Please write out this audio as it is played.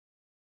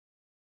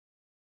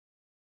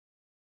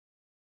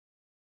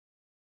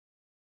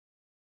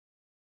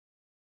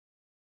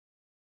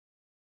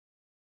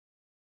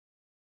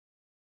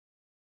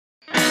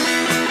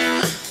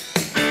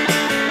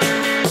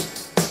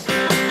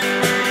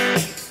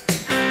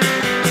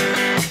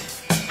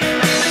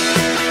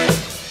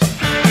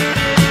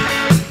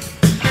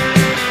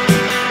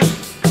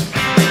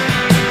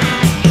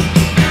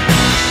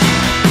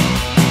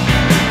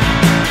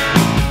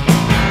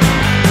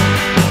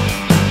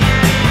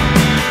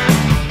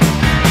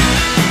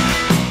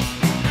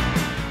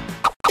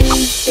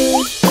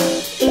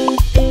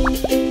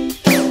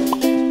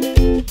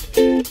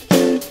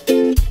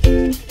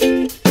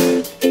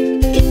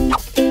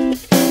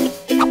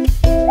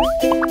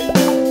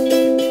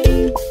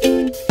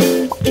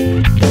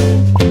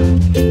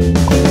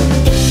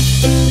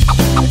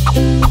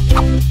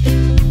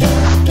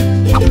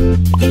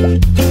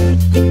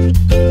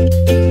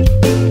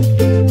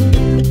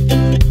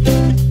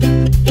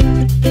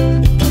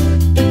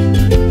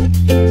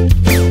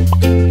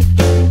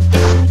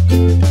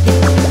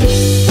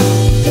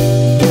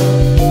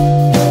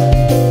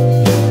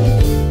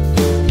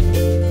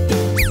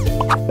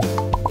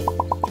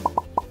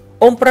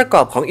องค์ประก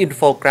อบของอินโ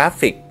ฟกรา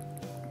ฟิก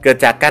เกิด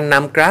จากการน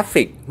ำกรา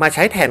ฟิกมาใ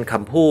ช้แทนค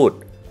ำพูด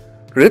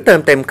หรือเติ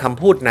มเต็มค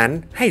ำพูดนั้น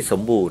ให้ส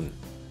มบูรณ์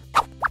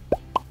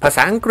ภาษ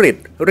าอังกฤษ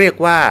เรียก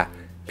ว่า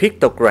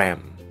pictogram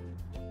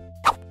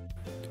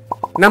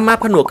นำมา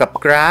ผนวกกับ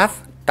กราฟ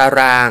ตา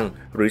ราง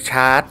หรือช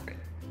าร์ต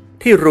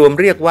ที่รวม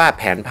เรียกว่า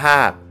แผนภ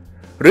าพ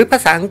หรือภา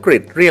ษาอังกฤ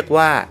ษเรียก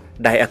ว่า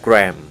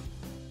diagram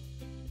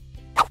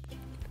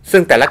ซึ่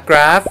งแต่ละกร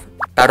าฟ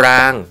ตาร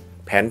าง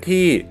แผน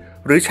ที่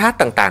หรือชาร์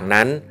ตต่างๆ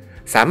นั้น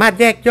สามารถ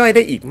แยกย่อยไ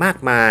ด้อีกมาก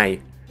มาย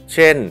เ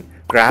ช่น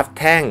กราฟ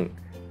แท่ง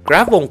กร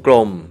าฟวงกล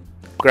ม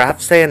กราฟ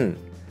เส้น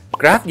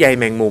กราฟใย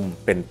แมงมุม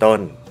เป็นต้น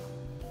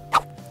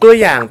ตัว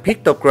อย่างพิก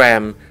โตแกร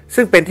ม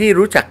ซึ่งเป็นที่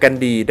รู้จักกัน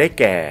ดีได้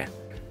แก่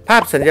ภา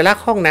พสัญลักษ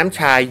ณ์ห้องน้ำ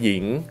ชายหญิ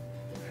ง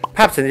ภ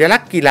าพสัญลั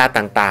กษณ์กีฬา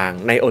ต่าง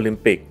ๆในโอลิม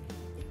ปิก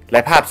และ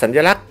ภาพสัญ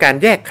ลักษณ์การ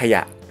แยกขย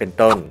ะเป็น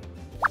ต้น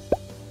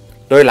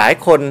โดยหลาย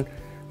คน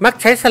มัก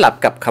ใช้สลับ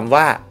กับคำ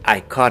ว่าไอ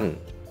คอน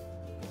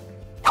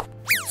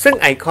ซึ่ง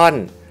ไอคอน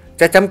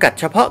จะจำกัด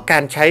เฉพาะกา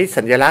รใช้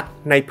สัญลักษณ์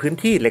ในพื้น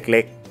ที่เ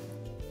ล็ก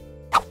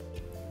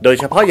ๆโดย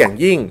เฉพาะอย่าง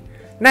ยิ่ง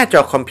หน้าจ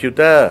อคอมพิวเ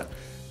ตอร์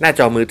หน้า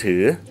จอมือถื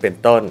อเป็น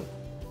ต้น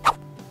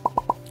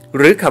ห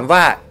รือคำ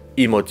ว่า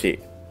อีโมจิ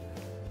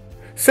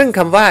ซึ่งค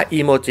ำว่าอี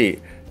โมจิ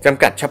จ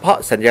ำกัดเฉพาะ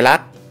สัญลัก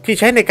ษณ์ที่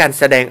ใช้ในการ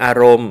แสดงอา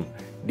รมณ์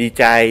ดี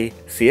ใจ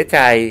เสียใจ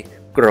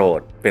โกร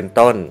ธเป็น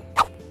ต้น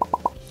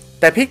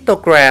แต่พิกโต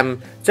แกรม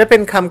จะเป็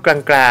นคำก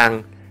ลาง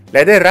ๆแล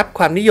ะได้รับค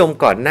วามนิยม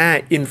ก่อนหน้า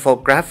อินโฟ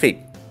กราฟิก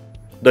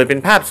โดยเป็น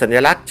ภาพสัญ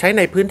ลักษณ์ใช้ใ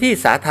นพื้นที่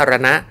สาธาร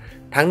ณะ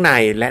ทั้งใน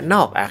และน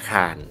อกอาค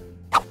าร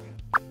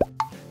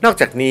นอก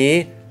จากนี้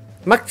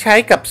มักใช้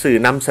กับสื่อ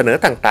นำเสนอ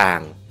ต่า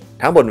ง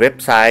ๆทั้งบนเว็บ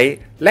ไซต์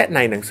และใน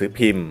หนังสือ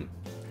พิมพ์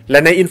และ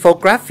ในอินโฟ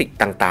กราฟิก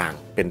ต่าง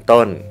ๆเป็น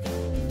ต้น